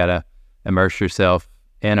gotta immerse yourself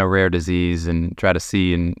in a rare disease and try to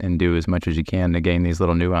see and do as much as you can to gain these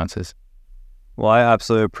little nuances. Well, I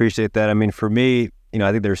absolutely appreciate that. I mean, for me,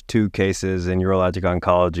 I think there's two cases in urologic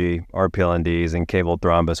oncology, RPLNDs and cable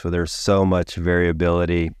thrombus, where there's so much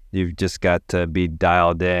variability. You've just got to be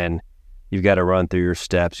dialed in. You've got to run through your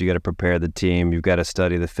steps. You got to prepare the team. You've got to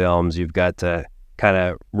study the films. You've got to kind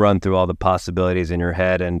of run through all the possibilities in your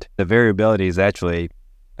head. And the variability is actually,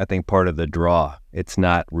 I think, part of the draw. It's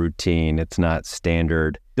not routine. It's not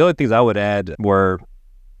standard. The only things I would add were,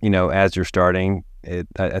 as you're starting,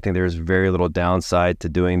 I think there's very little downside to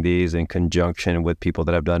doing these in conjunction with people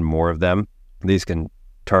that have done more of them. These can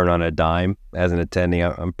turn on a dime. As an attending,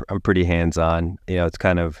 I'm pretty hands-on. It's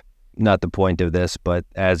kind of not the point of this, but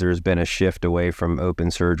as there's been a shift away from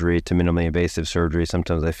open surgery to minimally invasive surgery,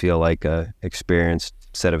 sometimes I feel like a experienced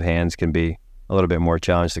set of hands can be a little bit more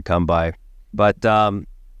challenged to come by. But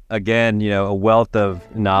again, a wealth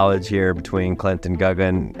of knowledge here between Clint and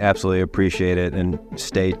Gagan. Absolutely appreciate it, and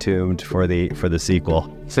stay tuned for the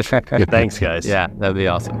sequel. Thanks, guys. Yeah, that'd be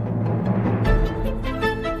awesome.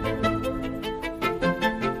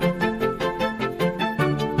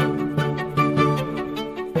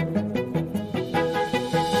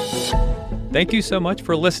 Thank you so much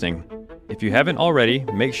for listening. If you haven't already,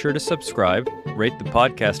 make sure to subscribe, rate the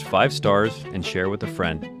podcast 5 stars, and share with a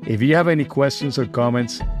friend. If you have any questions or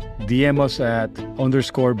comments, DM us at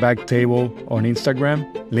 _BackTable on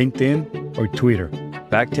Instagram, LinkedIn, or Twitter.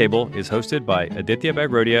 BackTable is hosted by Aditya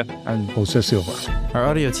Bagrodia and Jose Silva. Our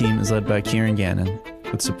audio team is led by Kieran Gannon,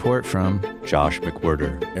 with support from Josh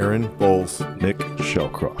McWhirter, Aaron Bowles, Nick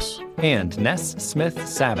Shellcross, and Ness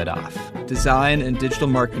Smith-Savadoff. Design and digital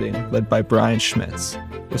marketing led by Brian Schmitz.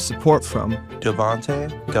 with support from Devante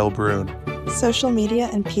Delbrun. Social media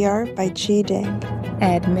and PR by G. Ding.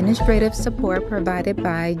 Administrative support provided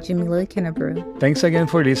by Jamila Kennebrew. Thanks again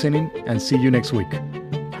for listening, and see you next week.